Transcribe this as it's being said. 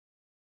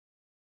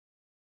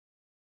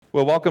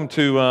Well, welcome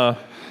to a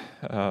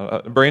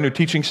brand new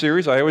teaching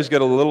series. I always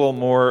get a little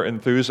more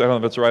enthused. I don't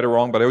know if it's right or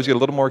wrong, but I always get a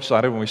little more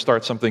excited when we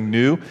start something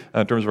new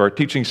in terms of our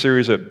teaching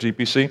series at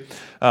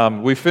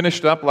GPC. We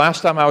finished up,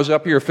 last time I was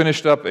up here,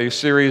 finished up a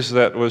series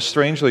that was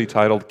strangely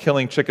titled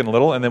Killing Chicken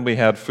Little, and then we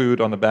had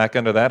food on the back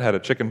end of that, had a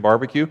chicken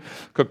barbecue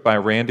cooked by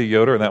Randy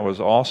Yoder, and that was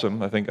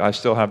awesome. I think I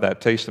still have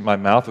that taste in my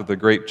mouth of the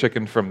great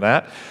chicken from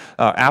that.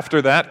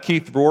 After that,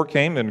 Keith Rohr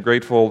came, and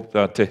grateful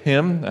to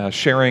him,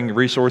 sharing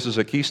resources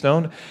at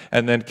Keystone.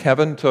 And then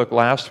Kevin took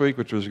last week,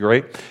 which was great,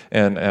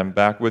 and I'm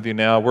back with you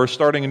now. We're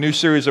starting a new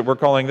series that we're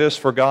calling this,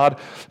 For God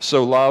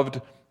So Loved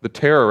the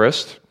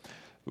Terrorist,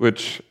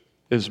 which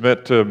is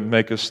meant to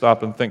make us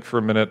stop and think for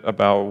a minute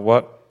about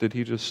what did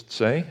he just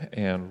say,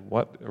 and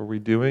what are we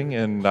doing?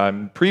 And I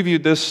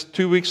previewed this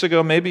 2 weeks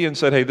ago maybe and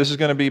said, hey, this is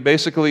going to be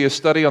basically a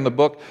study on the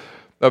book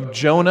of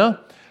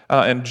Jonah.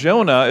 And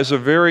Jonah is a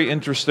very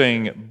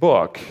interesting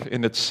book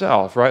in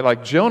itself, right?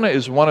 Like Jonah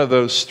is one of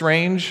those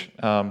strange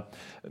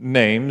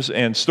names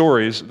and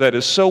stories that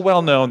is so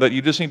well known that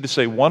you just need to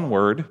say one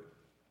word,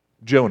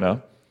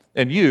 Jonah,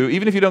 and you,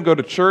 even if you don't go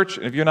to church,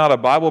 if you're not a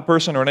Bible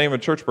person or name a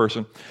church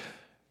person,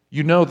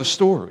 you know the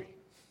story.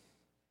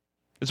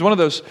 It's one of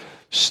those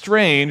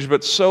strange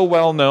but so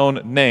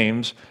well-known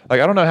names.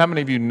 Like, I don't know how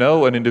many of you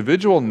know an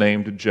individual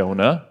named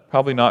Jonah.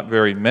 Probably not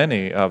very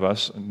many of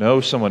us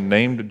know someone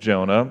named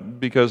Jonah,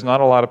 because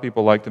not a lot of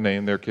people like to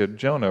name their kid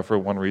Jonah for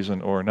one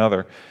reason or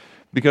another,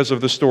 because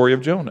of the story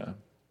of Jonah.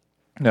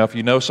 Now, if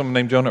you know someone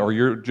named Jonah, or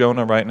you're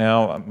Jonah right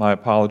now, my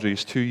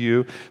apologies to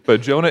you,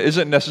 but Jonah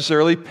isn't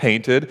necessarily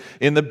painted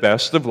in the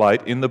best of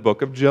light in the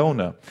book of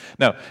Jonah.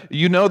 Now,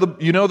 you know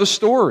the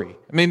story.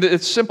 I mean,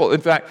 it's simple. In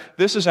fact,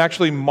 this is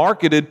actually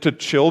marketed to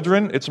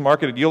children. It's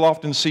marketed. You'll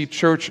often see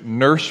church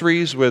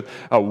nurseries with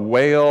a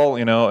whale,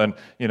 and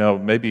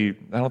maybe,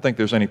 I don't think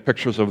there's any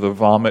pictures of the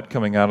vomit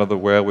coming out of the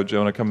whale with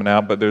Jonah coming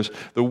out, but there's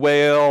the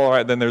whale, all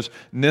right, then there's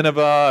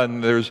Nineveh,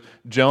 and there's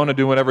Jonah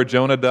doing whatever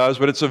Jonah does,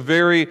 but it's a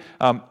very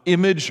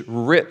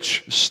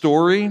image-rich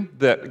story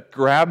that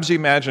grabs the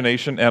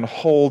imagination and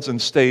holds and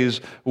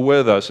stays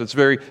with us. It's a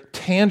very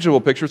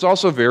tangible picture. It's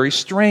also very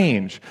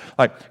strange.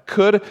 Like,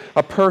 could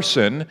a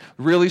person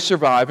really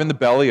survive in the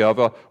belly of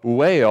a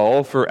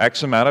whale for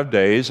X amount of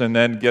days and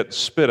then get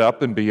spit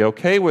up and be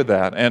okay with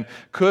that? And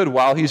could,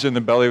 while he's in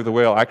the belly of the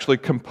whale, actually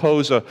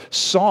compose a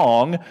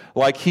song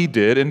like he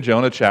did in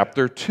Jonah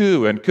chapter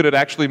 2? And could it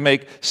actually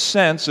make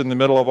sense in the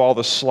middle of all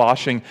the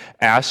sloshing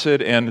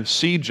acid and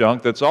sea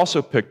junk that's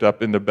also picked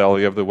up in the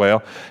belly of the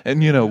whale?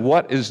 And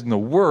what in the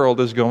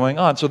world is going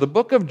on? So the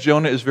book of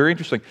Jonah is very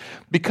interesting.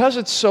 Because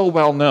it's so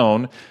well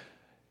known,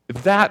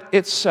 that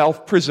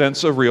itself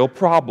presents a real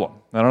problem.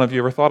 I don't know if you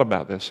ever thought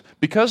about this.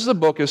 Because the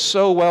book is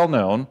so well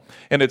known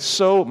and it's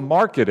so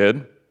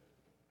marketed,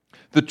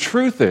 the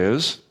truth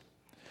is,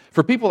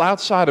 for people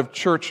outside of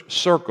church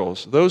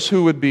circles, those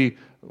who would be,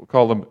 we'll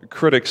call them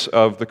critics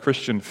of the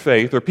Christian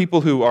faith, or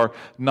people who are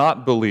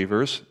not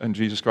believers in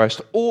Jesus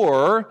Christ,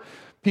 or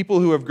people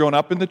who have grown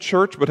up in the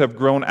church but have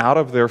grown out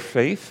of their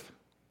faith.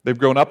 They've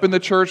grown up in the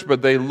church,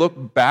 but they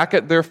look back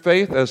at their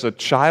faith as a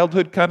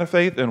childhood kind of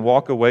faith and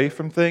walk away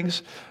from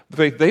things.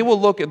 They will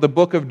look at the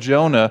book of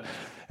Jonah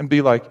and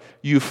be like,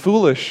 you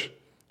foolish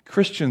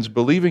Christians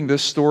believing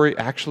this story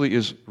actually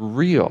is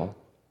real.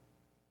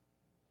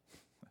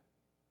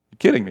 You're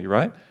kidding me,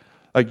 right?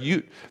 Like,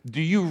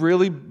 do you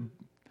really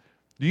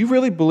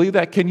believe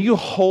that? Can you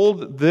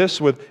hold this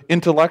with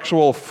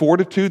intellectual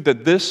fortitude,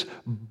 that this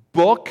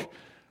book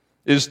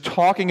is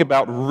talking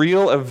about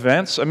real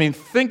events? I mean,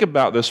 think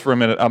about this for a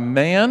minute. A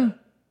man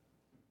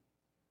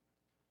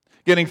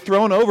getting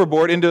thrown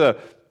overboard into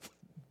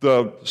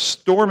the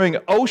storming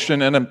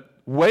ocean, and a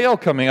whale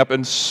coming up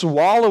and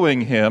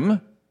swallowing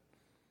him.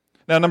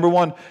 Now, number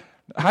one,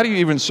 how do you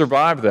even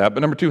survive that?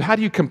 But number two, how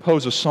do you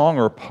compose a song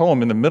or a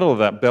poem in the middle of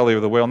that belly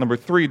of the whale? Number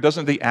three,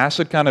 doesn't the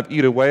acid kind of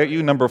eat away at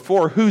you? Number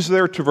four, who's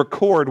there to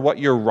record what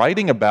you're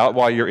writing about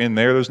while you're in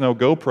there? There's no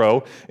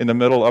GoPro in the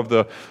middle of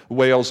the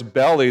whale's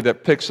belly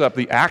that picks up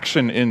the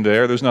action in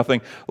there. There's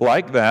nothing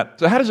like that.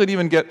 So how does it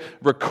even get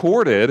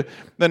recorded?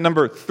 Then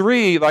number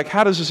three,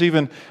 how does this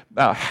even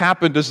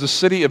happen? Does the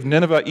city of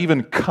Nineveh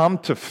even come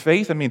to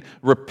faith? I mean,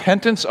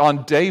 repentance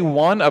on day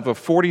one of a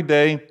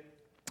 40-day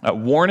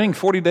warning,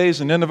 40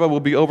 days and Nineveh will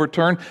be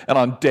overturned, and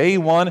on day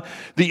one,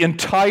 the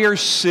entire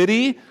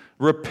city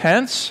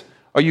repents?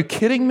 Are you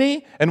kidding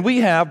me? And we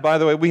have, by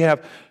the way,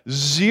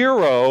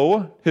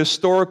 zero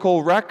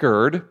historical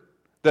record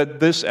that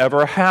this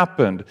ever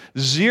happened.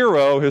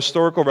 Zero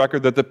historical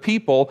record that the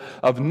people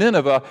of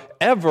Nineveh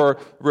ever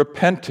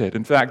repented.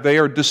 In fact, they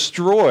are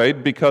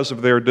destroyed because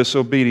of their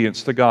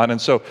disobedience to God.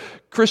 And so,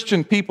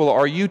 Christian people,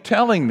 are you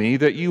telling me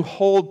that you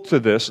hold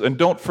to this, and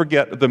don't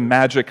forget the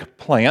magic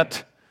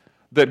plant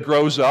that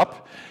grows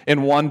up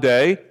in one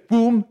day,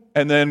 boom,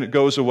 and then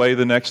goes away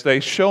the next day?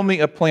 Show me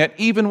a plant,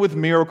 even with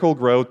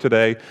Miracle-Gro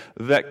today,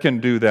 that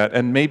can do that.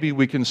 And maybe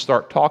we can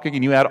start talking,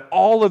 and you add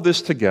all of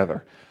this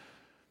together.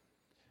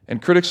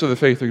 And critics of the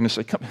faith are going to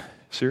say, come,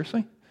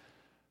 seriously?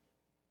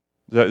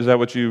 Is that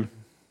what you,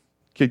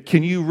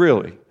 can you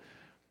really?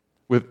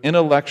 with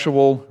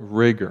intellectual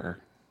rigor,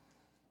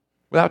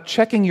 without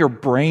checking your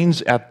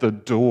brains at the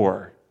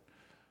door,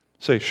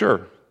 say,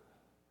 sure,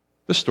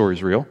 this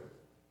story's real.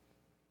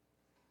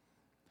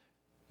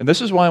 And this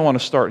is why I want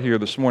to start here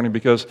this morning,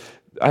 because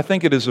I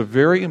think it is a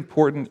very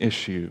important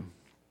issue.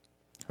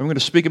 I'm going to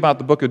speak about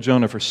the book of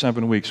Jonah for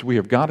 7 weeks. We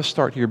have got to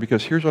start here,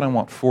 because here's what I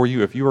want for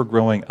you. If you are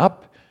growing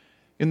up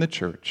in the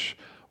church,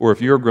 or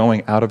if you're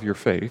growing out of your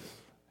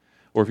faith,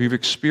 or if you've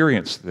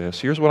experienced this,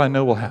 here's what I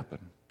know will happen.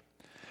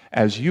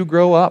 As you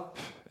grow up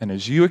and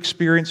as you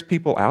experience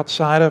people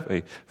outside of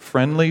a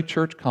friendly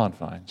church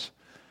confines,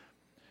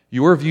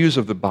 your views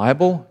of the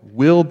Bible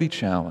will be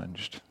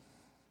challenged.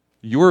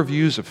 Your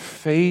views of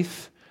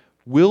faith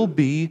will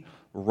be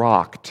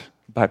rocked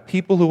by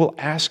people who will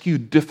ask you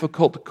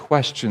difficult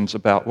questions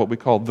about what we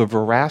call the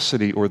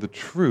veracity or the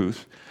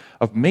truth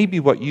of maybe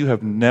what you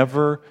have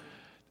never,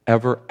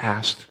 ever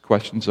asked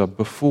questions of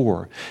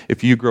before.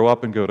 If you grow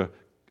up and go to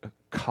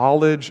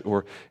college,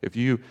 or if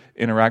you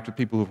interact with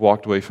people who've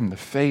walked away from the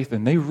faith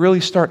and they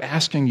really start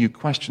asking you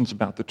questions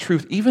about the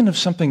truth, even of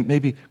something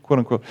maybe, quote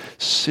unquote,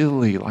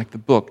 silly, like the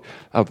book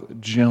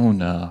of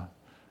Jonah.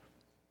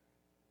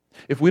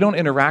 If we don't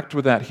interact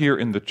with that here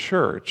in the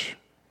church,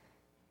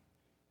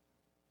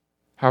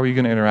 how are you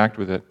going to interact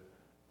with it,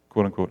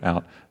 quote unquote,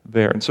 out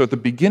there? And so at the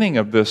beginning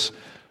of this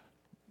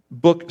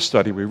book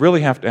study, we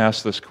really have to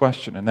ask this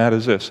question, and that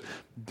is this: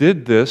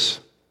 did this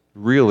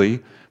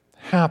really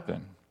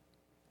happen?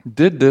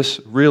 Did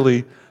this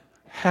really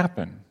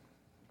happen?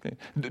 Okay.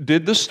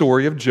 Did the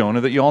story of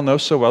Jonah that you all know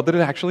so well, did it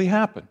actually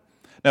happen?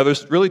 Now,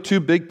 there's really two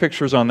big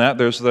pictures on that.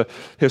 There's the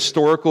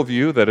historical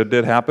view that it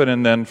did happen,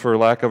 and then, for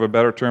lack of a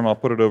better term, I'll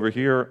put it over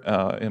here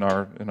in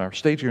our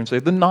stage here and say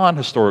the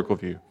non-historical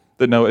view,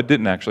 that no, it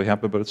didn't actually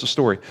happen, but it's a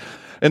story.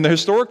 In the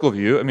historical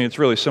view, I mean, it's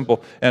really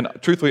simple, and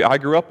truthfully, I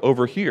grew up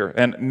over here,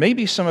 and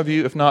maybe some of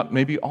you, if not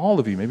maybe all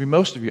of you, maybe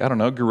most of you, I don't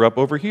know, grew up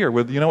over here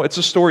with, it's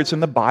a story, it's in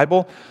the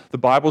Bible, the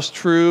Bible's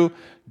true,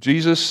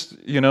 Jesus,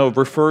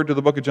 referred to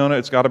the book of Jonah,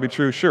 it's got to be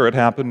true, sure, it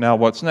happened, now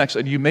what's next?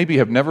 And you maybe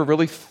have never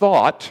really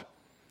thought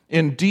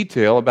in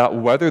detail about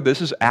whether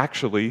this is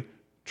actually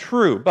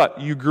true, but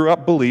you grew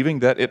up believing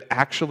that it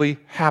actually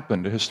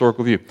happened, a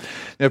historical view.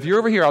 Now, if you're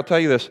over here, I'll tell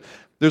you this,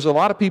 there's a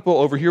lot of people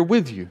over here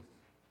with you.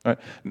 Right?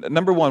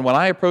 Number one, when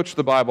I approach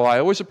the Bible, I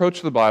always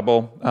approach the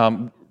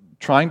Bible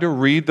trying to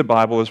read the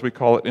Bible, as we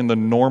call it, in the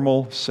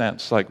normal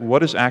sense, like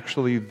what is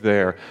actually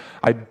there.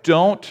 I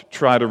don't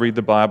try to read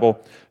the Bible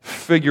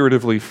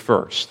figuratively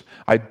first.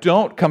 I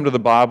don't come to the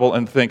Bible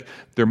and think,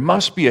 there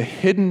must be a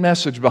hidden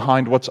message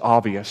behind what's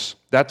obvious.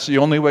 That's the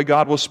only way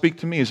God will speak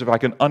to me, is if I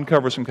can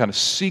uncover some kind of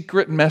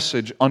secret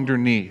message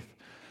underneath.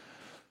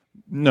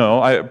 No,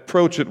 I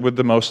approach it with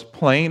the most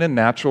plain and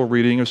natural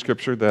reading of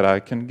Scripture that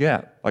I can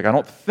get. Like, I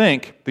don't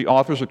think the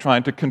authors are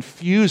trying to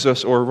confuse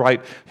us or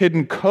write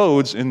hidden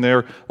codes in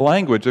their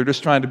language. They're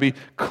just trying to be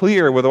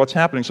clear with what's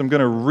happening, so I'm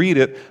going to read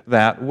it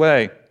that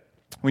way.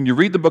 When you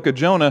read the book of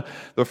Jonah,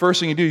 the first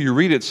thing you do, you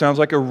read it, sounds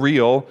like a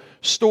real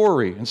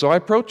story. And so I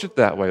approach it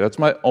that way. That's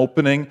my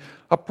opening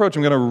approach.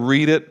 I'm going to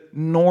read it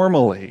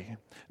normally.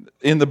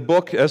 In the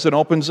book, as it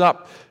opens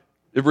up,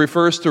 it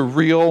refers to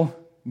real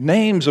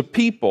names of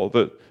people.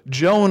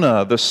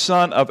 Jonah, the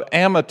son of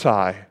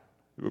Amittai.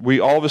 We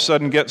all of a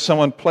sudden get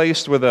someone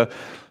placed with a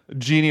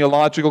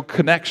genealogical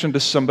connection to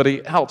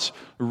somebody else.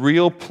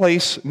 Real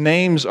place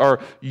names are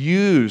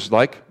used,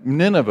 like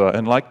Nineveh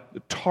and like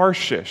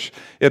Tarshish.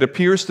 It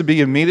appears to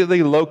be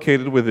immediately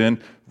located within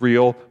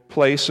real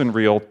place and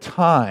real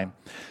time.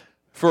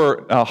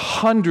 For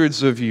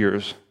hundreds of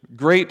years,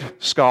 great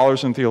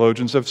scholars and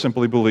theologians have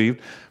simply believed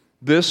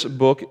this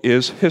book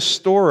is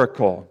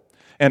historical,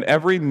 and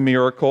every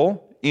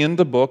miracle in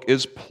the book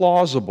is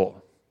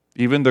plausible.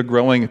 Even the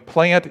growing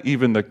plant,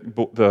 even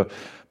the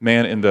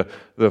man in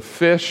the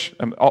fish,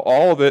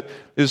 all of it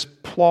is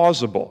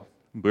plausible.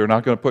 We're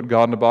not going to put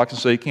God in a box and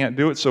say He can't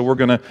do it, so we're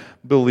going to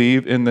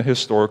believe in the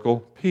historical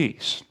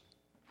piece.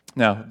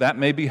 Now, that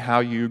may be how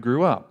you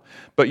grew up.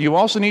 But you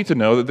also need to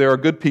know that there are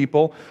good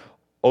people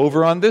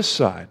over on this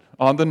side,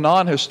 on the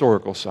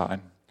non-historical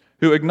side,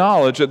 who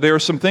acknowledge that there are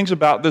some things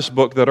about this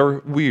book that are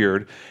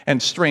weird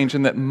and strange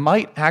and that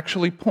might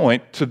actually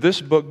point to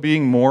this book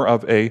being more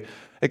of a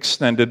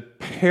extended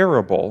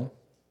parable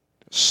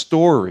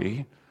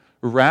story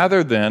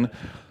rather than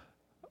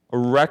a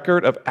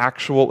record of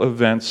actual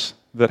events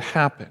that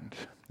happened.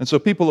 And so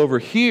people over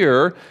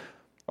here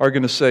are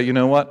going to say, you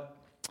know what?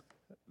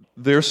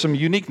 There's some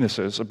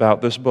uniquenesses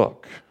about this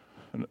book.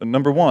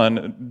 Number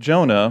one,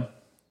 Jonah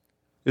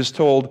is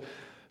told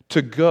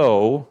to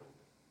go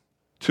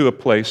to a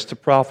place to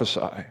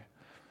prophesy.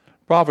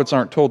 Prophets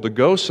aren't told to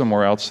go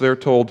somewhere else. They're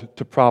told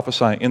to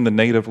prophesy in the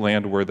native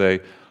land where they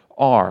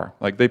are.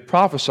 Like, they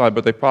prophesy,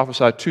 but they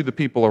prophesy to the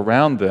people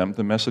around them,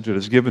 the message that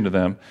is given to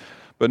them.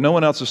 But no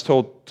one else is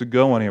told to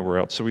go anywhere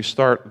else. So we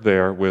start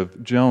there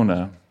with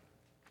Jonah.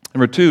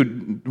 Number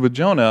two, with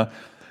Jonah,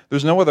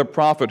 there's no other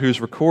prophet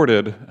who's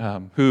recorded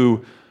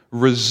who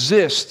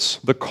resists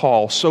the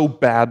call so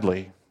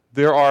badly.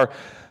 There are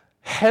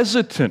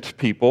hesitant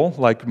people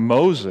like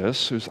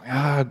Moses who's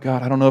like,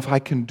 God, I don't know if I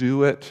can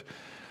do it.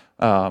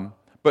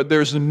 But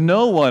there's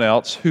no one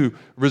else who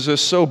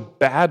resists so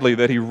badly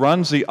that he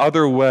runs the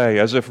other way,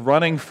 as if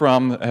running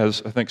from,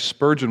 as I think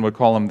Spurgeon would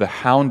call him, the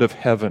hound of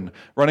heaven,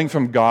 running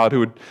from God,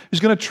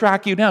 who's going to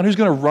track you down, who's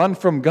going to run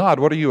from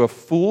God. What are you, a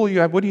fool?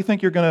 What do you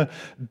think you're going to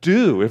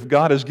do if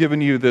God has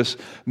given you this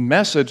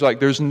message? Like,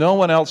 there's no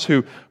one else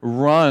who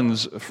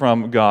runs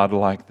from God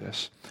like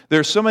this.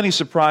 There's so many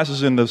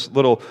surprises in this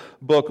little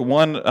book.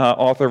 One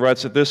author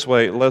writes it this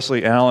way,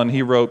 Leslie Allen.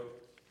 He wrote,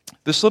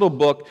 "This little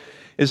book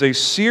is a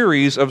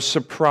series of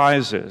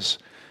surprises.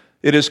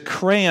 It is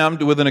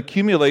crammed with an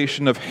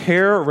accumulation of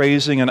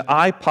hair-raising and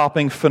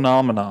eye-popping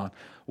phenomena,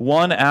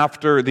 one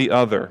after the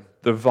other.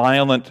 The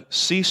violent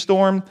sea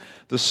storm,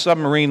 the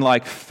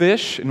submarine-like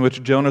fish in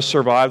which Jonah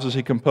survives as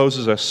he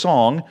composes a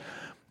song,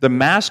 the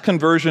mass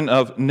conversion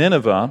of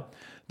Nineveh,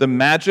 the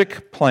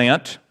magic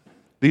plant.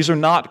 These are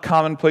not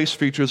commonplace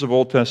features of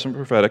Old Testament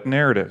prophetic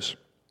narratives.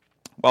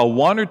 While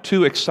one or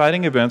two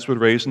exciting events would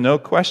raise no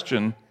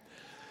question,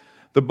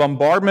 the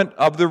bombardment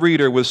of the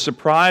reader with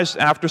surprise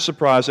after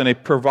surprise in a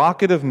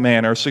provocative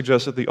manner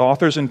suggests that the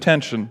author's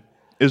intention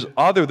is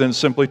other than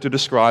simply to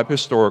describe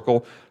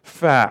historical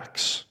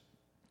facts."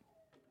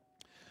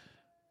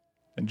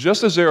 And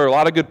just as there are a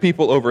lot of good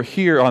people over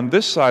here on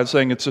this side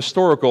saying it's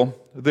historical,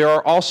 there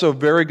are also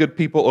very good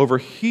people over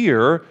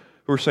here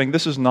who are saying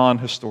this is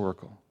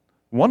non-historical.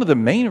 One of the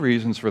main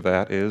reasons for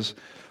that is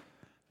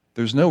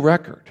there's no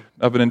record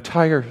of an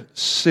entire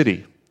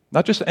city,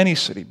 not just any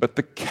city, but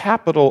the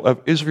capital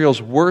of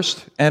Israel's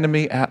worst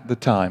enemy at the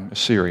time,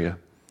 Assyria.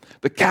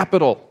 The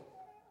capital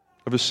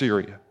of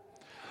Assyria.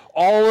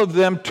 All of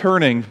them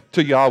turning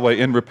to Yahweh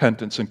in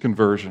repentance and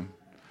conversion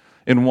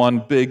in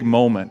one big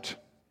moment.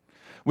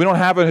 We don't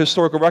have a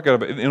historical record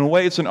of it. In a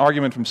way, it's an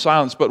argument from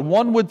silence, but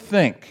one would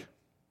think,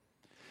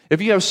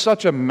 if you have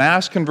such a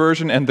mass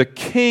conversion and the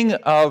king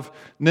of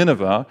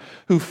Nineveh,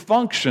 who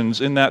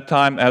functions in that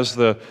time as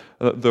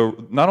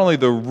not only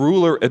the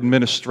ruler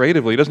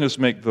administratively, he doesn't just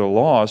make the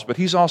laws, but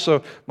he's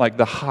also like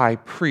the high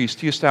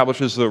priest. He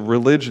establishes the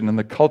religion and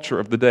the culture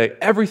of the day.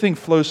 Everything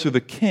flows through the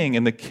king,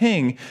 and the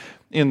king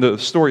in the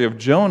story of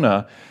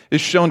Jonah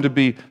is shown to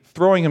be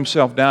throwing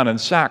himself down in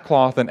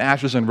sackcloth and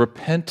ashes and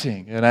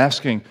repenting and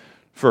asking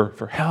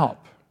for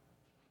help.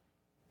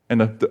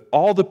 And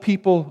all the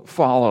people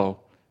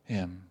follow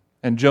him.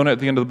 And Jonah at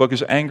the end of the book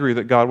is angry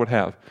that God would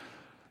have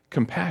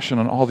compassion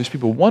on all these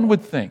people. One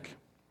would think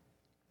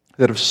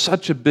that if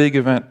such a big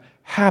event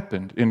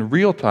happened in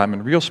real time,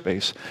 in real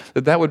space,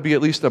 that would be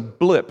at least a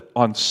blip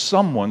on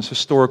someone's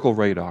historical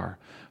radar.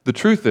 The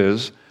truth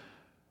is,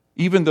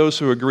 even those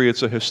who agree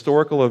it's a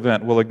historical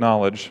event will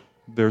acknowledge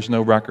there's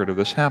no record of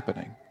this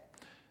happening.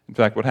 In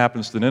fact, what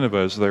happens to Nineveh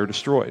is they're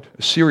destroyed.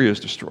 Assyria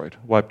is destroyed,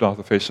 wiped off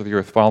the face of the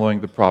earth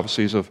following the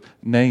prophecies of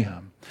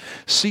Nahum.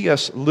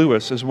 C.S.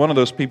 Lewis is one of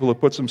those people who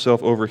puts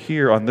himself over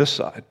here on this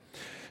side.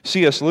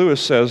 C.S.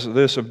 Lewis says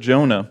this of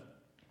Jonah,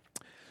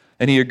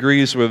 and he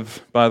agrees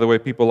with, by the way,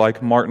 people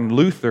like Martin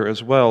Luther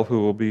as well, who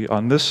will be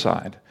on this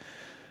side.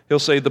 He'll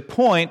say, "The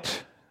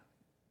point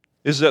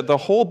is that the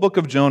whole book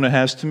of Jonah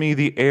has to me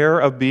the air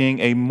of being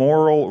a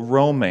moral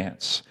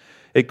romance,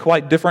 a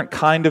quite different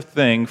kind of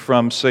thing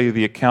from, say,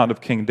 the account of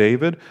King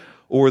David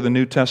or the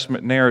New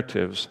Testament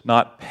narratives,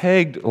 not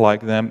pegged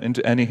like them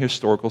into any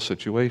historical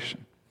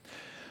situation."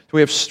 So we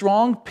have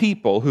strong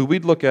people who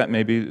we'd look at,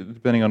 maybe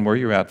depending on where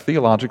you're at,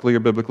 theologically or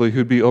biblically,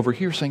 who'd be over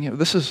here saying,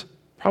 this is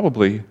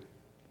probably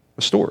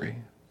a story,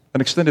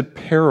 an extended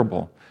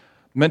parable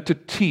meant to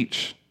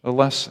teach a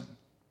lesson.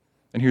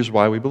 And here's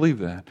why we believe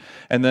that.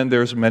 And then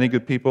there's many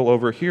good people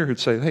over here who'd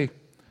say, hey,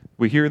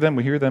 we hear them.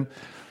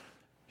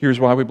 Here's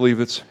why we believe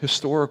it's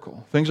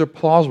historical. Things are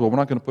plausible. We're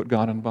not going to put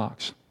God in a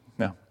box.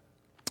 Now,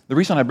 the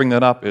reason I bring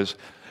that up is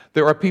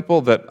there are people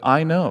that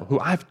I know, who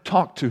I've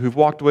talked to, who've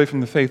walked away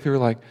from the faith, who are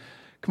like,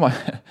 come on,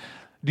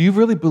 do you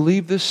really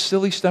believe this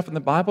silly stuff in the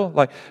Bible?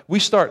 Like, you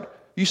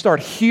start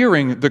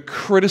hearing the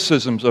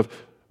criticisms of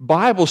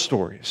Bible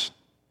stories.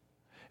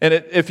 And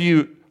if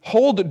you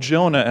hold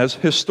Jonah as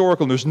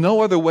historical, and there's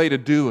no other way to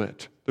do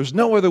it. There's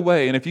no other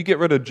way. And if you get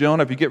rid of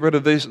Jonah, if you get rid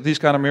of these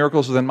kind of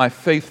miracles, then my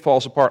faith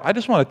falls apart. I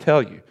just want to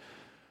tell you,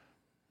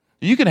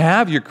 you can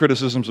have your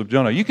criticisms of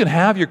Jonah. You can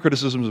have your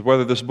criticisms of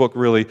whether this book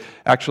really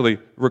actually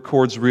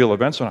records real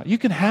events or not. You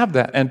can have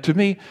that. And to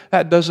me,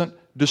 that doesn't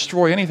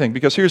destroy anything.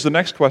 Because here's the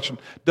next question.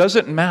 Does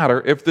it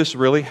matter if this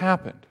really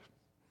happened?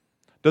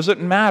 Does it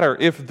matter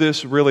if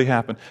this really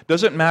happened?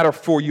 Does it matter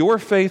for your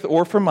faith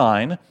or for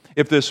mine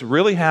if this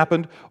really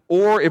happened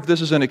or if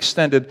this is an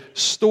extended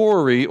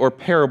story or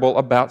parable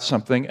about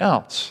something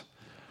else?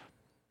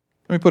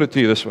 Let me put it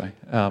to you this way.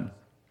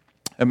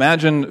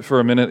 Imagine for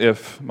a minute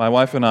if my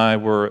wife and I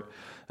were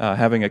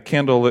having a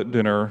candlelit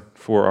dinner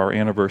for our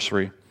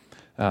anniversary.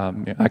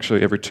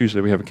 Actually, every Tuesday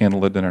we have a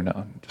candlelit dinner. No,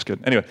 I'm just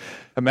kidding. Anyway,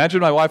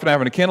 imagine my wife and I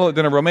having a candlelit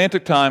dinner,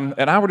 romantic time,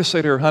 and I were to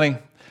say to her, honey,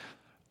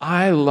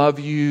 I love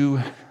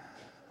you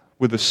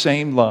with the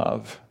same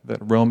love that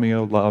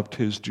Romeo loved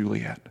his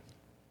Juliet.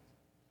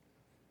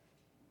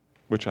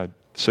 Which I'd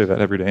say that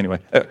every day anyway.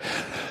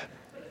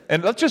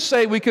 And let's just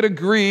say we could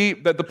agree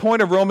that the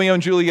point of Romeo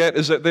and Juliet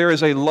is that there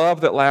is a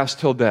love that lasts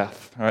till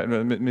death. All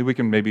right? We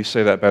can maybe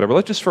say that better, but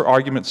let's just, for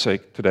argument's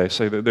sake today,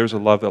 say that there's a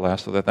love that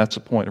lasts till death. That's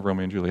the point of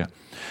Romeo and Juliet.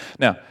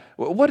 Now,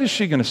 what is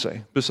she going to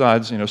say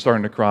besides,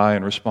 starting to cry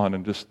and respond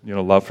and just,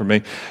 love for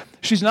me?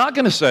 She's not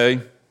going to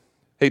say,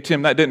 hey,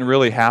 Tim, that didn't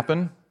really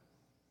happen.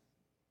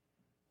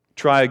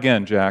 Try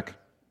again, Jack.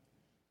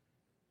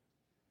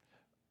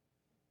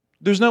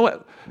 It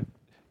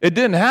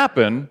didn't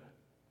happen,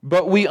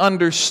 but we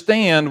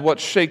understand what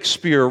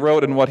Shakespeare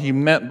wrote and what he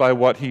meant by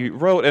what he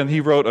wrote, and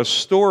he wrote a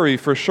story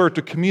for sure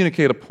to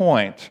communicate a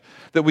point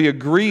that we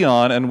agree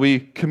on and we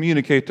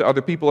communicate to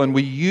other people and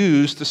we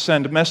use to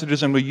send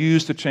messages and we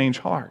use to change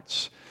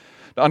hearts,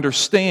 to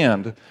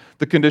understand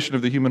the condition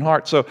of the human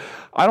heart. So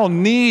I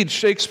don't need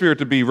Shakespeare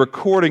to be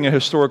recording a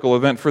historical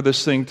event for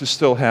this thing to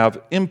still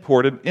have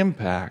important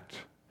impact.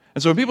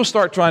 And so when people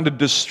start trying to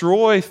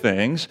destroy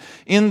things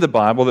in the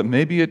Bible that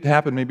maybe it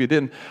happened, maybe it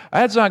didn't,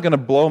 that's not going to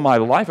blow my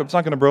life up. It's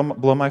not going to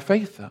blow my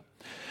faith up.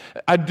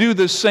 I do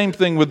the same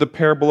thing with the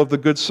parable of the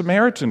Good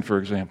Samaritan, for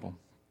example.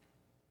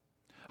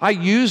 I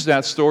use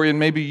that story, and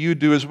maybe you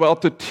do as well,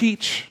 to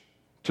teach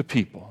to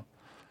people.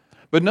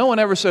 But no one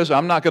ever says,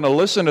 I'm not going to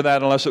listen to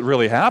that unless it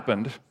really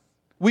happened.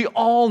 We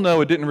all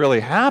know it didn't really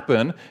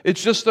happen.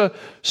 It's just a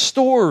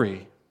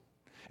story.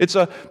 It's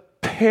a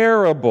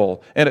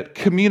parable, and it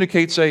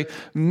communicates a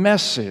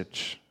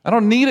message. I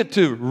don't need it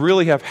to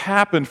really have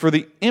happened for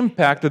the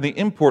impact and the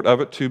import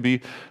of it to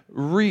be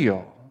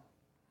real.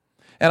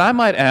 And I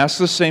might ask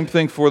the same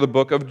thing for the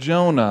book of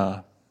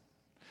Jonah.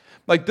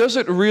 Like, does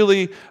it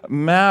really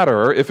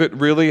matter if it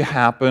really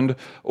happened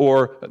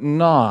or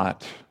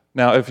not?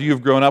 Now, if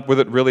you've grown up with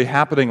it really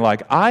happening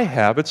like I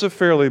have, it's a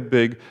fairly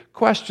big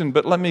question,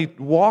 but let me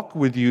walk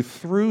with you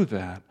through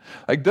that.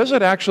 Like, does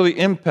it actually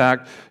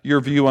impact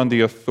your view on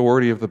the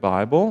authority of the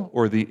Bible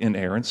or the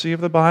inerrancy of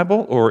the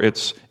Bible or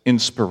its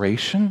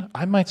inspiration?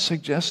 I might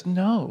suggest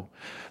no.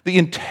 The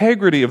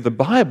integrity of the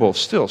Bible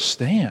still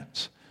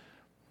stands.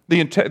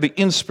 The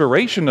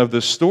inspiration of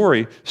this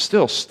story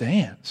still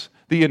stands.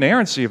 The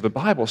inerrancy of the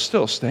Bible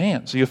still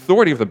stands. The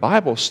authority of the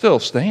Bible still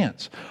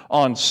stands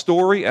on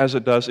story as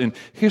it does in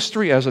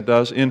history, as it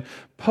does in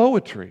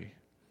poetry.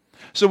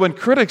 So when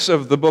critics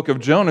of the book of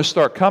Jonah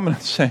start coming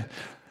and saying,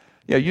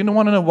 yeah, you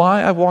want to know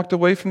why I walked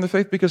away from the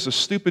faith? Because of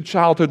stupid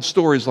childhood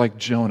stories like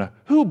Jonah.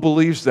 Who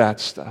believes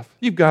that stuff?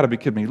 You've got to be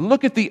kidding me.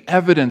 Look at the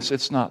evidence.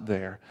 It's not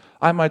there.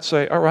 I might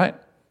say, all right,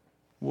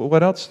 well,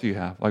 what else do you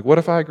have? Like, what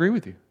if I agree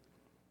with you?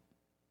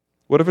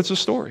 What if it's a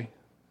story?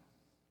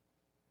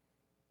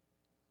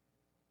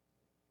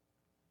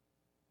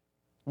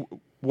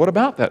 What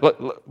about that?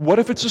 What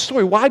if it's a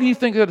story? Why do you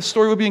think that a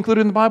story would be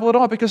included in the Bible at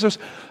all? Because there's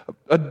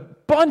a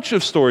bunch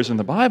of stories in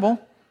the Bible,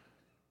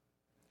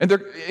 and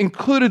they're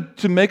included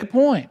to make a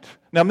point.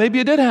 Now, maybe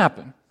it did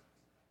happen.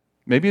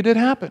 Maybe it did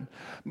happen.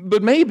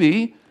 But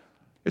maybe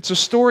it's a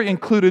story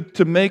included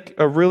to make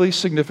a really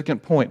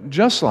significant point,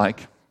 just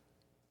like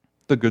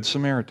the Good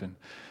Samaritan.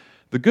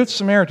 The Good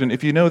Samaritan,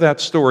 if you know that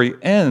story,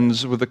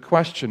 ends with a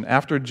question.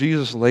 After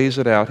Jesus lays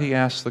it out, he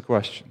asks the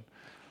question,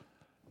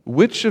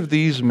 which of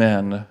these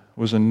men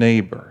was a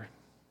neighbor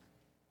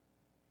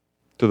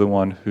to the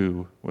one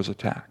who was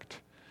attacked?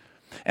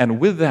 And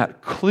with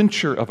that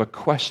clincher of a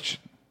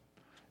question,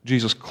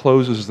 Jesus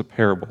closes the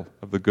parable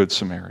of the Good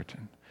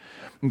Samaritan.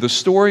 The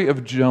story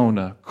of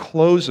Jonah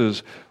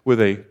closes with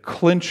a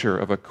clincher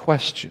of a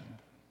question.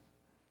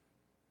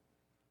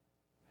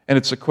 And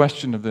it's a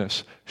question of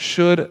this: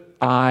 should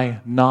I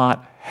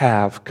not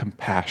have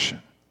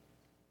compassion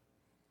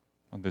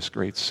on this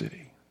great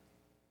city?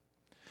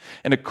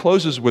 And it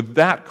closes with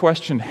that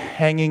question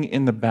hanging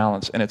in the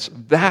balance. And it's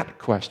that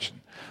question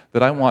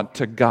that I want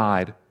to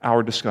guide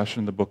our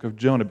discussion in the book of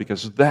Jonah,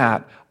 because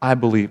that, I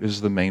believe,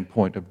 is the main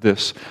point of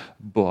this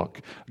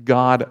book.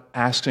 God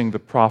asking the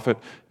prophet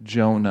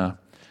Jonah,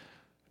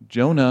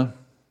 Jonah,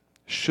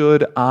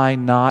 should I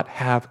not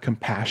have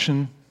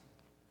compassion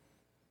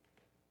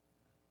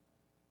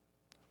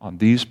on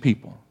these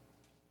people?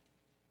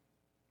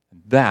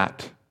 And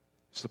that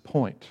is the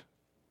point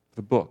of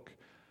the book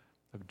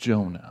of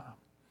Jonah.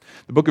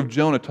 The book of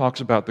Jonah talks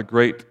about the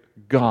great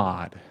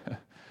God.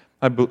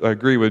 I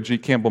agree with G.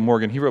 Campbell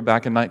Morgan. He wrote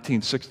back in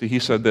 1960, he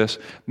said this: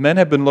 men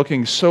have been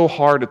looking so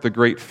hard at the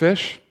great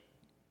fish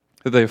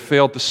that they have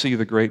failed to see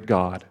the great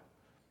God.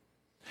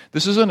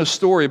 This isn't a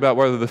story about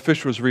whether the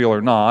fish was real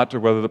or not, or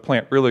whether the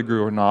plant really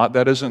grew or not.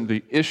 That isn't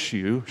the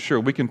issue. Sure,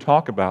 we can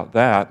talk about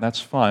that. That's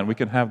fine. We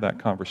can have that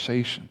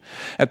conversation.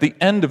 At the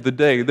end of the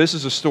day, this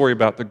is a story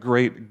about the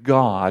great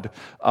God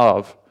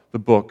of the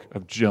book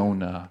of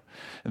Jonah.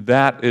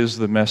 That is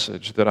the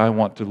message that I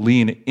want to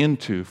lean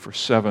into for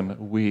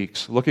 7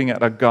 weeks, looking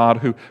at a God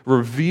who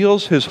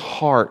reveals his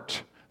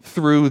heart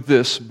through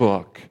this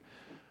book.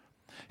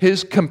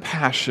 His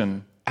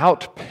compassion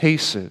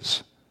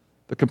outpaces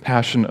the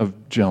compassion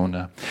of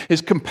Jonah.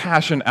 His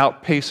compassion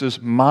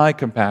outpaces my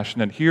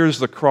compassion. And here's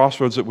the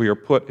crossroads that we are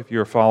put if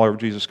you're a follower of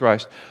Jesus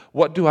Christ.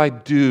 What do I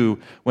do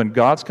when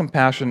God's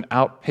compassion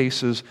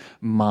outpaces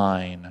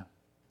mine?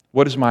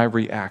 What is my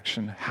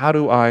reaction? How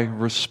do I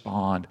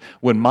respond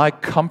when my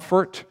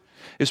comfort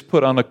is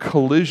put on a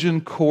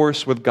collision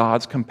course with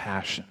God's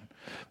compassion?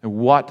 And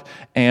what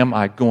am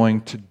I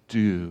going to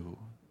do?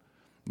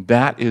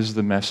 That is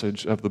the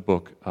message of the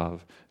book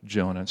of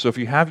Jonah. And so if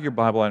you have your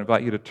Bible, I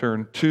invite you to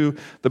turn to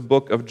the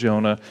book of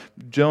Jonah.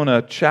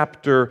 Jonah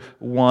chapter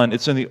 1.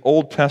 It's in the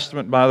Old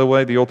Testament, by the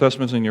way. The Old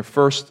Testament is in your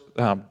first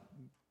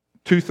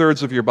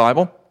two-thirds of your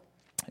Bible.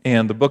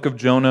 And the book of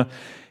Jonah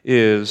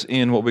is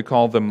in what we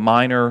call the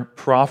Minor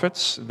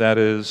Prophets. That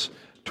is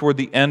toward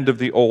the end of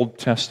the Old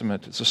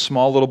Testament. It's a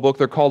small little book.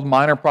 They're called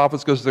Minor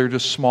Prophets because they're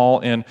just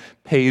small in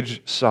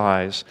page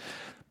size,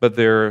 but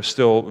they're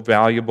still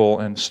valuable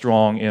and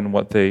strong in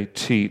what they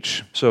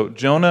teach. So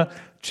Jonah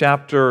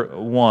chapter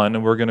 1,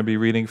 and we're going to be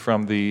reading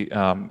from the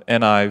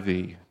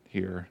NIV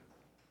here.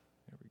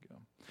 There we go.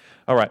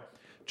 All right,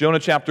 Jonah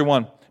chapter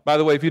 1. By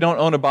the way, if you don't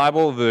own a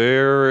Bible,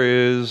 there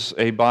is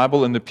a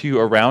Bible in the pew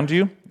around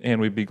you,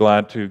 and we'd be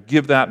glad to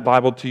give that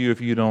Bible to you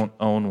if you don't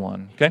own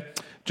one. Okay?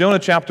 Jonah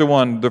chapter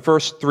 1, the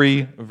first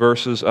 3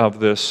 verses of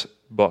this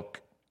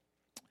book.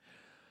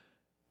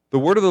 The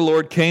word of the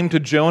Lord came to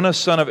Jonah,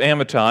 son of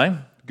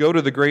Amittai. Go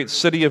to the great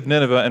city of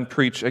Nineveh and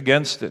preach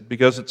against it,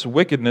 because its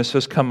wickedness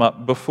has come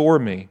up before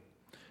me.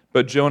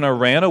 But Jonah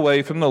ran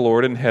away from the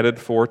Lord and headed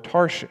for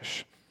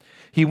Tarshish.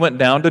 He went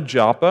down to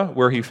Joppa,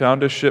 where he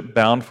found a ship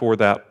bound for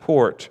that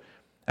port.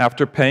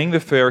 After paying the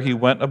fare, he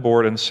went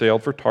aboard and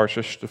sailed for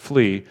Tarshish to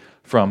flee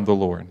from the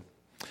Lord.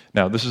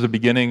 Now, this is the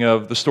beginning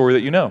of the story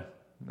that you know.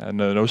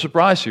 No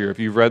surprise here. If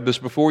you've read this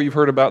before, you've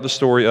heard about the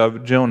story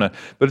of Jonah.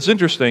 But it's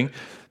interesting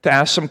to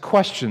ask some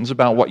questions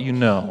about what you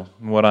know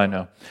and what I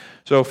know.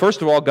 So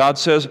first of all, God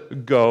says,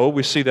 go.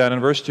 We see that in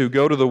verse 2.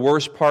 Go to the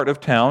worst part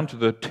of town, to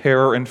the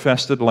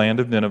terror-infested land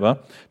of Nineveh,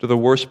 to the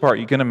worst part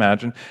you can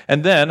imagine.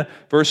 And then,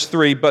 verse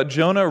 3, but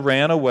Jonah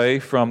ran away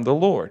from the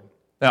Lord.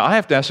 Now, I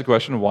have to ask the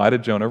question, why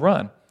did Jonah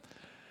run?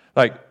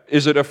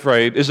 Is it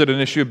an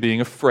issue of being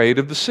afraid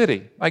of the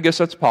city? I guess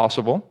that's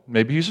possible.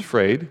 Maybe he's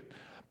afraid.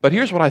 But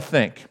here's what I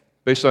think,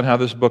 based on how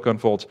this book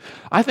unfolds.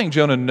 I think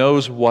Jonah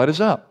knows what is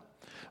up.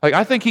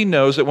 I think he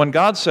knows that when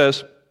God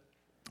says,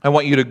 I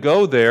want you to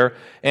go there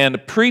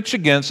and preach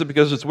against it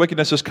because its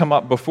wickedness has come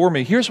up before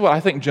me. Here's what I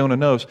think Jonah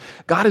knows.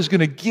 God is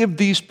going to give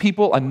these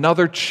people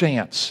another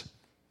chance.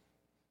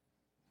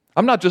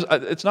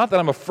 It's not that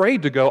I'm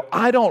afraid to go.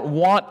 I don't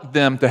want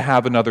them to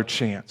have another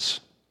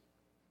chance.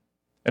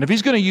 And if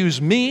he's going to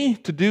use me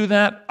to do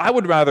that, I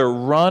would rather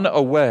run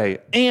away.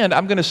 And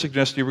I'm going to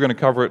suggest to you, we're going to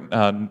cover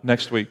it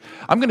next week,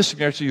 I'm going to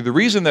suggest to you the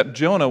reason that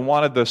Jonah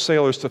wanted the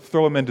sailors to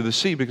throw him into the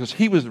sea because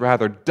he would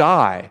rather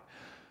die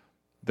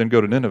than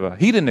go to Nineveh.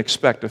 He didn't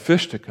expect a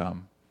fish to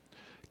come.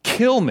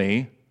 Kill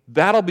me,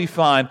 that'll be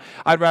fine.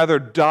 I'd rather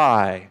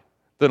die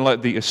than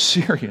let the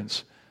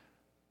Assyrians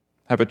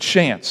have a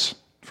chance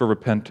for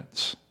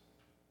repentance.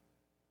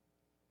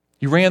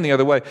 He ran the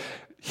other way.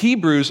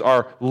 Hebrews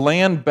are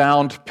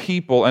land-bound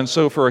people, and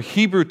so for a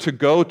Hebrew to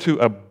go to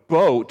a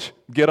boat,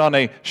 get on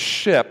a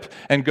ship,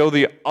 and go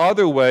the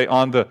other way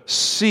on the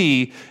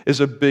sea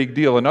is a big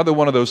deal. Another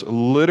one of those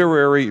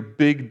literary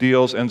big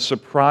deals and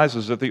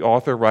surprises that the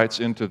author writes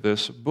into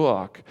this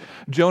book.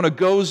 Jonah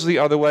goes the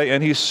other way,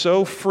 and he's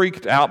so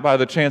freaked out by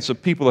the chance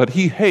of people that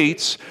he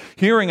hates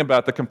hearing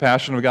about the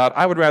compassion of God.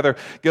 I would rather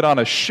get on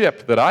a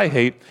ship that I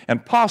hate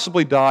and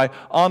possibly die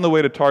on the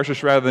way to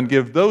Tarshish rather than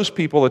give those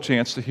people a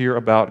chance to hear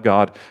about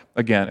God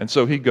again. And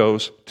so he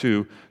goes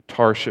to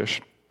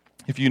Tarshish.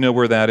 If you know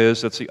where that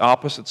is, it's the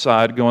opposite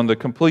side, going the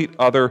complete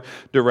other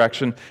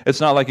direction. It's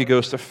not like he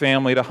goes to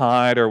family to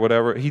hide or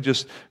whatever. He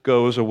just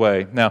goes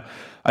away. Now,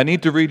 I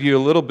need to read you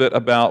a little bit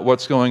about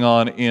what's going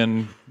on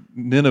in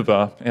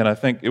Nineveh, and I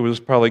think it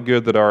was probably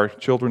good that our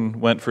children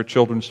went for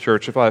children's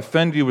church. If I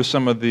offend you with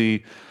some of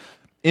the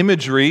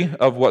imagery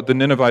of what the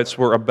Ninevites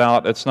were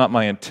about, it's not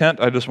my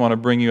intent. I just want to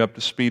bring you up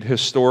to speed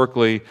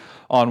historically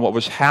on what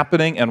was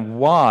happening and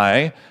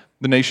why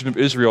the nation of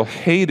Israel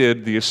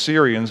hated the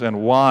Assyrians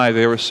and why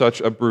they were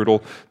such a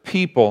brutal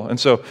people. And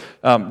so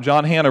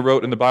John Hannah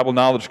wrote in the Bible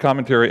Knowledge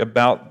Commentary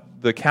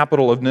about the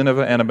capital of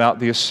Nineveh and about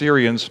the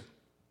Assyrians.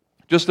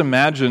 Just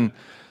imagine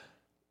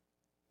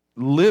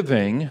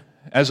living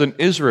as an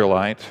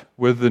Israelite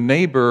with the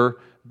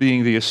neighbor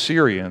being the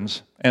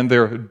Assyrians and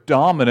their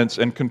dominance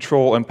and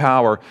control and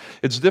power.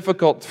 It's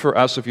difficult for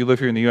us, if you live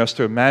here in the U.S.,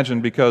 to imagine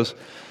because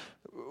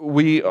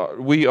we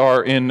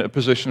are in a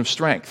position of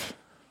strength.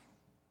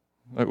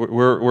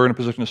 We're in a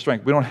position of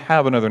strength. We don't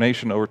have another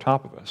nation over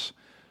top of us.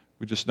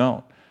 We just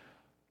don't.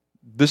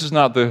 This is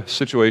not the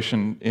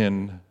situation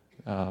in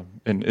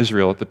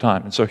Israel at the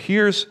time. And so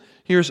here's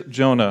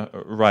Jonah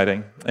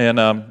writing, and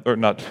or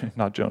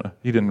not Jonah.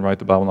 He didn't write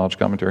the Bible Knowledge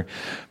Commentary.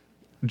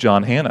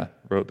 John Hannah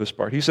wrote this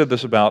part. He said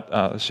this about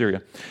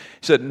Assyria.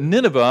 He said,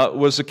 Nineveh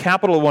was the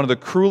capital of one of the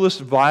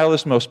cruelest,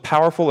 vilest, most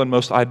powerful, and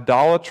most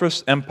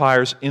idolatrous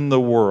empires in the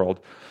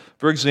world.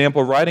 For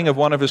example, writing of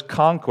one of his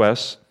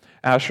conquests,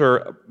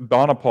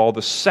 Ashurbanipal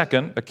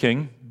II, a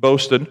king,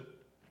 boasted,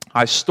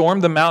 I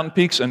stormed the mountain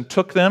peaks and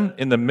took them.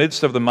 In the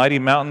midst of the mighty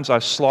mountains, I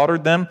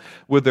slaughtered them.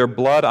 With their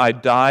blood I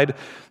dyed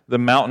the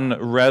mountain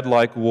red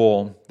like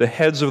wool. The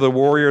heads of the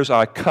warriors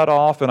I cut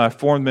off, and I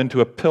formed them into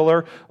a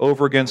pillar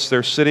over against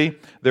their city.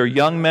 Their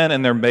young men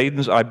and their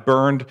maidens I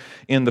burned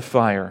in the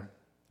fire.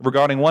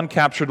 Regarding one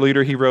captured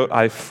leader, he wrote,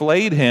 I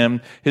flayed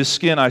him, his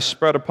skin I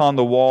spread upon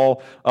the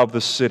wall of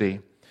the city.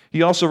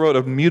 He also wrote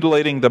of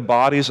mutilating the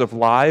bodies of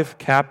live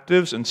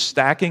captives and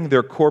stacking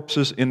their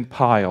corpses in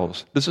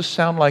piles. Does this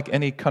sound like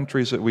any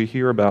countries that we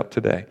hear about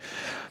today?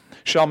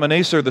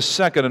 Shalmaneser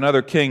II,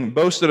 another king,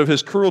 boasted of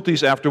his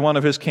cruelties after one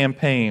of his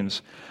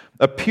campaigns.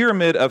 A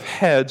pyramid of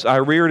heads I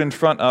reared in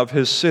front of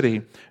his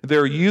city.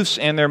 Their youths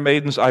and their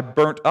maidens I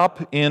burnt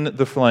up in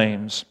the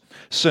flames.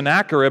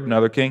 Sennacherib,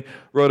 another king,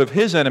 wrote of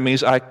his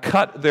enemies, I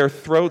cut their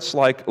throats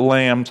like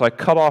lambs. I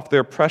cut off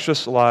their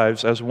precious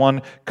lives as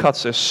one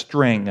cuts a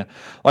string.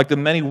 Like the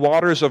many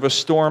waters of a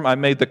storm, I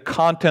made the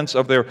contents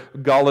of their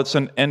gullets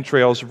and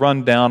entrails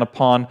run down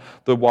upon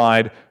the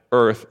wide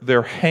earth.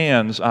 Their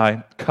hands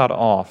I cut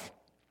off.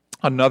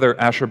 Another,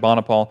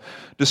 Ashurbanipal,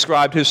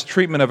 described his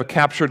treatment of a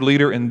captured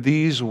leader in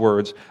these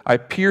words, I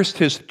pierced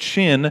his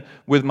chin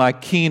with my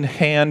keen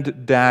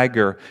hand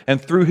dagger, and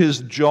through his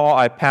jaw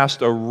I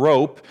passed a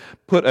rope,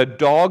 put a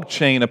dog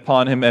chain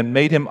upon him, and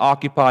made him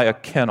occupy a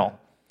kennel.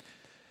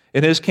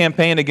 In his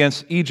campaign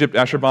against Egypt,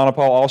 Ashurbanipal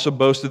also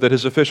boasted that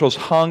his officials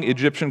hung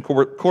Egyptian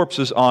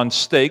corpses on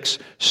stakes,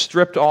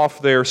 stripped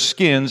off their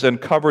skins,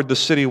 and covered the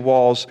city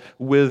walls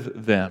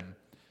with them.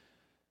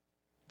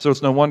 So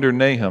it's no wonder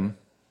Nahum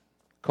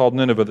called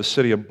Nineveh the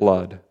city of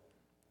blood,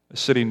 a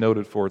city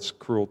noted for its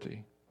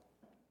cruelty.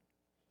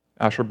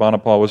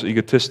 Ashurbanipal was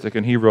egotistic,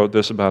 and he wrote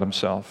this about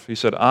himself. He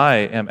said, I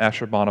am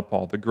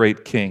Ashurbanipal, the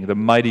great king, the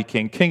mighty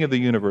king, king of the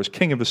universe,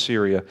 king of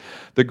Assyria.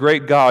 The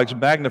great gods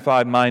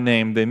magnified my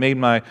name. They made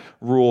my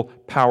rule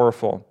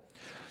powerful.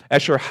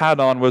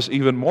 Esarhaddon was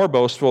even more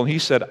boastful, and he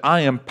said,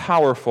 I am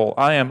powerful,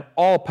 I am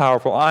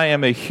all-powerful, I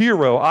am a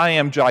hero, I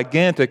am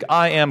gigantic,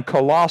 I am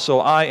colossal,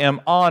 I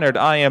am honored,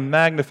 I am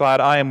magnified,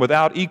 I am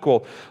without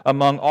equal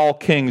among all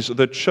kings,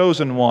 the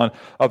chosen one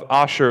of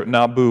Ashur,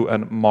 Nabu,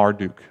 and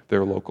Marduk,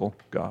 their local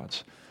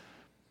gods.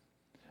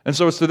 And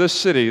so it's to this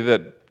city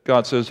that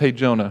God says, hey,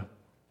 Jonah,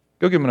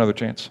 go give him another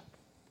chance. Do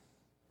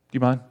you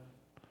mind?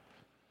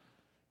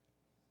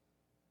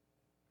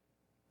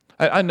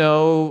 I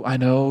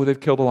know they've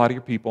killed a lot of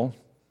your people,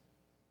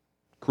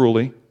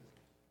 cruelly.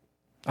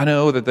 I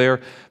know that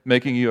they're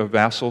making you a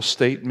vassal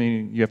state,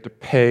 meaning you have to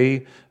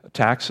pay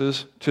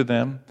taxes to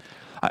them.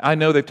 I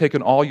know they've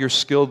taken all your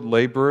skilled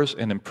laborers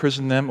and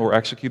imprisoned them or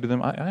executed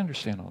them. I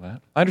understand all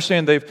that. I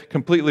understand they've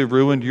completely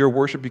ruined your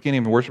worship. You can't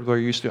even worship the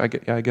way you used to. I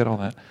get all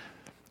that.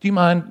 Do you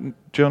mind,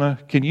 Jonah?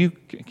 Can you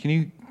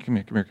come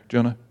here,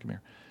 Jonah, come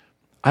here.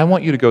 I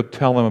want you to go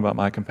tell them about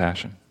my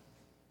compassion.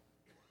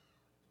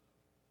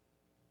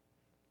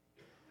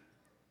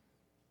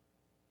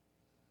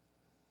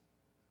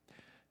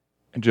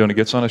 And Jonah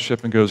gets on a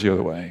ship and goes the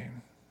other way.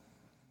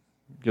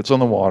 Gets on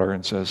the water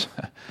and says,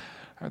 I'd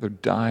rather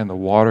die in the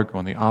water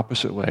going the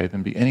opposite way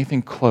than be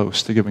anything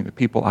close to giving the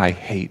people I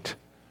hate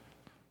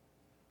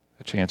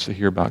a chance to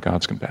hear about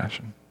God's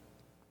compassion.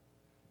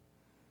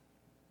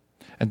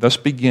 And thus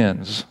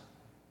begins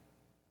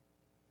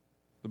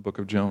the book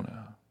of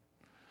Jonah,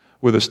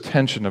 with this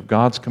tension of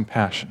God's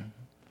compassion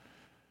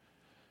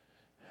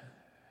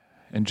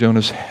and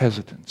Jonah's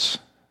hesitance.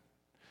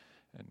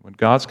 And when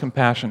God's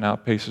compassion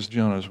outpaces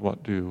Jonah's,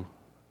 what do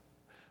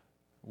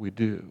we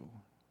do?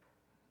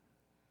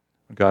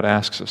 When God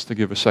asks us to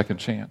give a second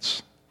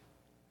chance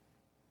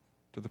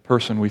to the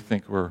person we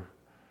think we're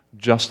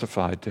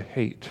justified to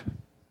hate,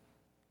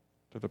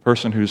 to the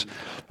person who's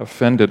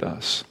offended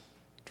us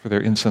for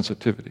their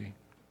insensitivity,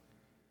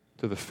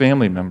 to the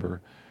family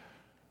member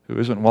who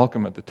isn't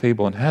welcome at the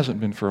table and hasn't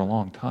been for a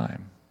long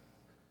time,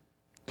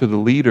 to the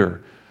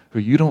leader who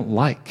you don't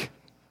like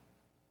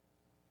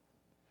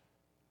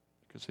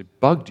because they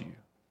bugged you,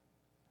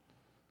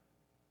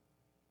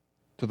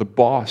 to the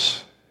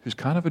boss who's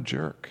kind of a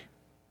jerk,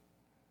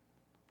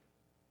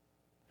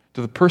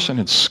 to the person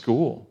in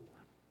school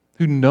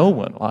who no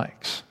one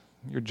likes.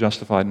 You're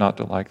justified not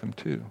to like them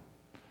too.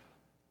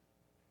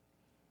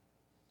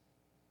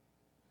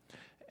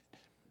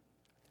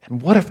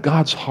 And what if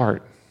God's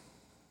heart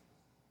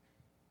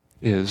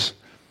is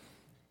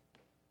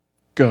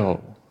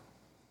go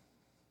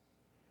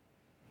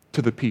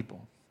to the people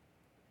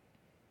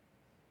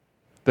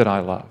that I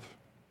love,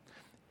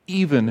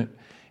 even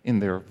in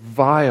their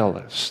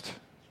vilest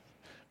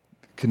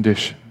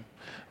condition?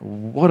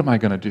 What am I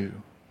going to do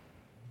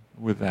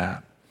with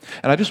that?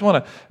 And I just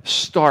want to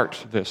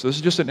start this. This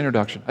is just an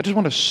introduction. I just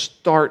want to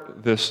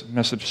start this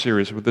message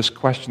series with this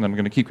question that I'm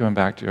going to keep coming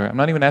back to. I'm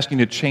not even asking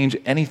you to change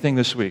anything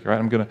this week, right?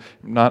 I'm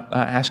not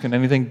asking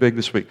anything big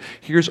this week.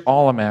 Here's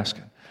all I'm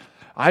asking.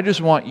 I just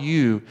want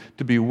you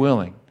to be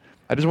willing.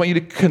 I just want you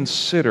to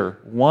consider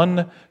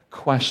one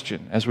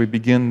question as we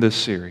begin this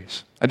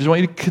series. I just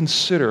want you to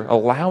consider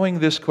allowing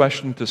this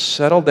question to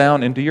settle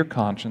down into your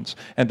conscience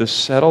and to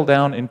settle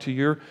down into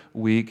your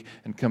week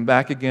and come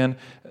back again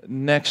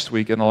next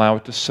week and allow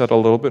it to settle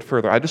a little bit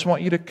further. I just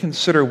want you to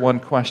consider one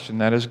question,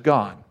 that is,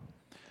 God,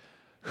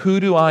 who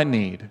do I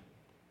need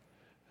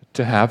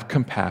to have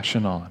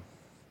compassion on?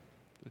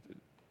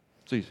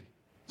 It's easy.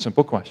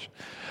 Simple question.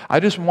 I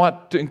just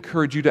want to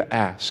encourage you to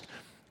ask,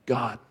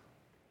 God,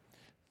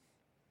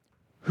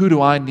 who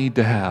do I need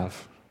to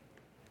have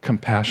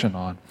compassion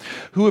on?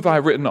 Who have I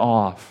written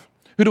off?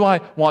 Who do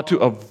I want to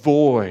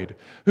avoid?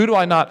 Who do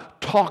I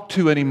not talk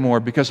to anymore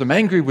because I'm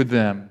angry with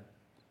them?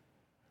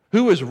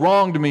 Who has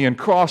wronged me and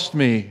crossed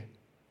me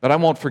that I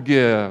won't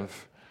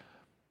forgive?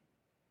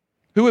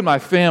 Who in my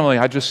family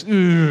I just,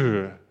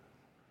 ugh.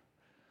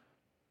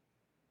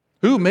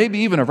 Who maybe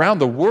even around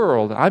the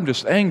world I'm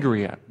just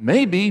angry at?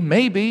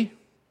 Maybe.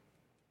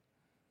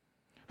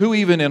 Who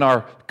even in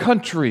our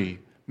country,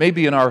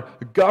 maybe in our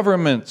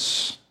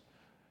governments,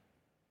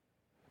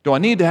 do I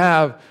need to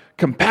have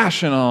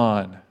compassion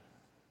on?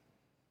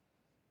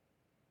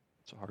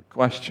 It's a hard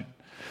question.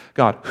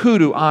 God, who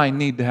do I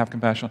need to have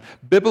compassion on?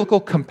 Biblical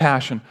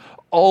compassion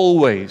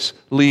always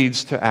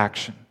leads to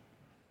action.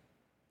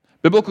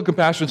 Biblical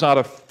compassion is not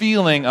a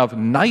feeling of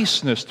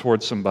niceness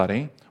towards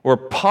somebody or a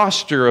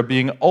posture of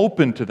being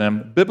open to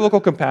them. Biblical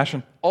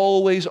compassion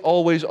always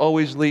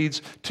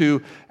leads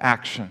to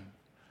action.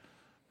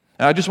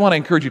 And I just want to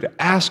encourage you to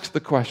ask the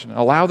question,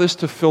 allow this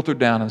to filter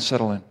down and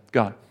settle in.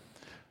 God,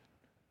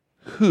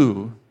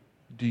 who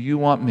do you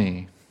want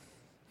me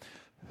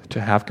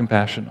to have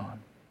compassion on?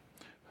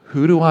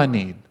 Who do I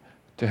need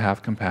to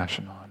have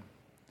compassion on?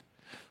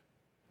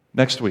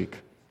 Next week,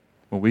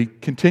 when we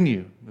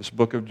continue this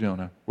book of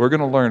Jonah, we're going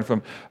to learn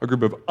from a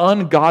group of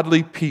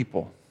ungodly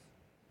people,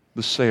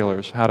 the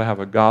sailors, how to have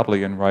a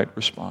godly and right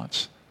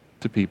response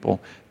to people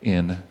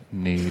in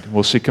need.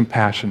 We'll see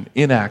compassion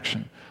in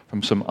action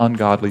from some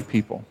ungodly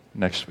people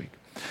next week.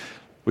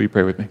 Will you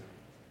pray with me?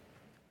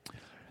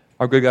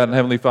 Our good God and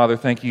Heavenly Father,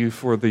 thank you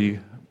for the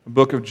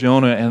book of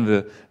Jonah and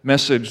the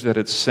message that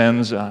it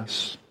sends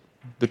us,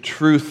 the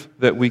truth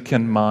that we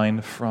can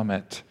mine from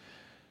it,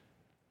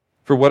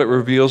 for what it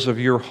reveals of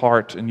your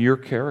heart and your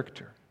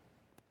character,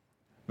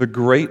 the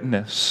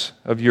greatness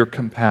of your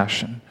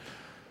compassion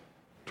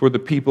toward the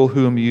people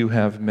whom you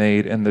have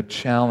made, and the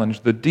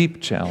challenge, the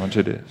deep challenge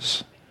it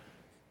is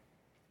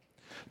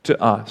to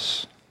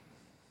us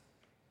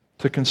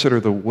to consider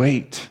the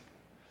weight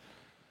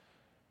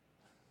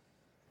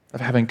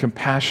of having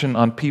compassion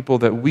on people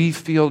that we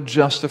feel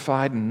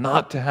justified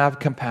not to have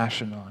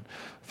compassion on.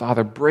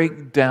 Father,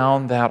 break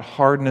down that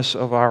hardness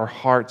of our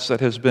hearts that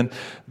has been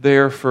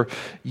there for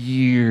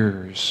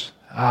years.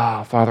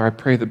 Father, I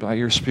pray that by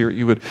your Spirit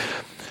you would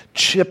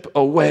chip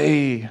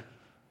away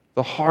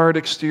the hard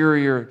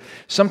exterior,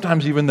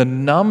 sometimes even the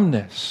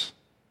numbness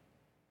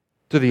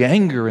to the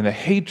anger and the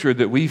hatred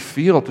that we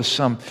feel to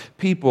some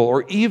people,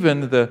 or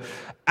even the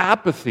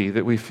apathy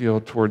that we feel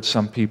towards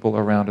some people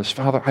around us.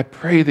 Father, I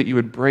pray that you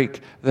would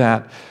break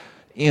that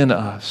in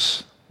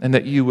us, and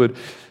that you would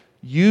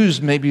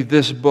use maybe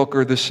this book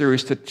or this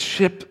series to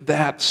chip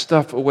that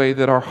stuff away,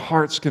 that our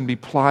hearts can be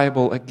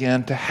pliable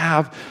again, to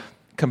have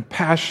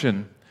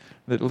compassion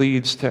that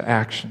leads to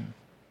action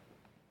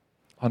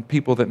on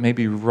people that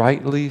maybe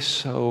rightly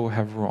so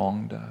have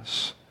wronged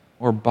us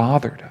or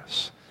bothered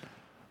us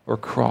or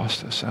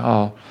crossed us.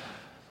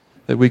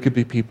 That we could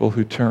be people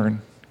who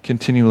turn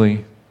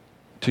continually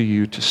to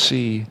you to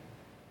see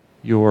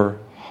your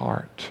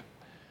heart.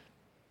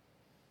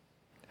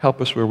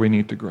 Help us where we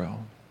need to grow.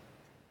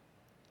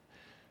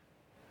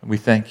 And we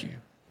thank you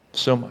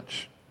so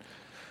much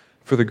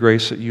for the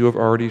grace that you have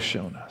already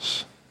shown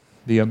us,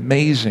 the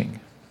amazing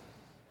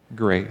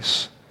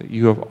grace that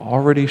you have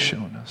already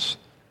shown us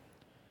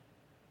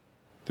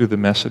through the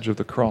message of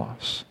the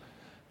cross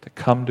to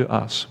come to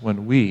us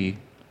when we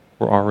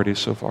were already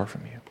so far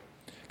from you.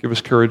 Give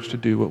us courage to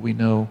do what we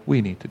know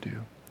we need to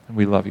do. And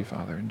we love you,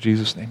 Father. In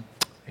Jesus' name,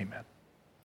 amen.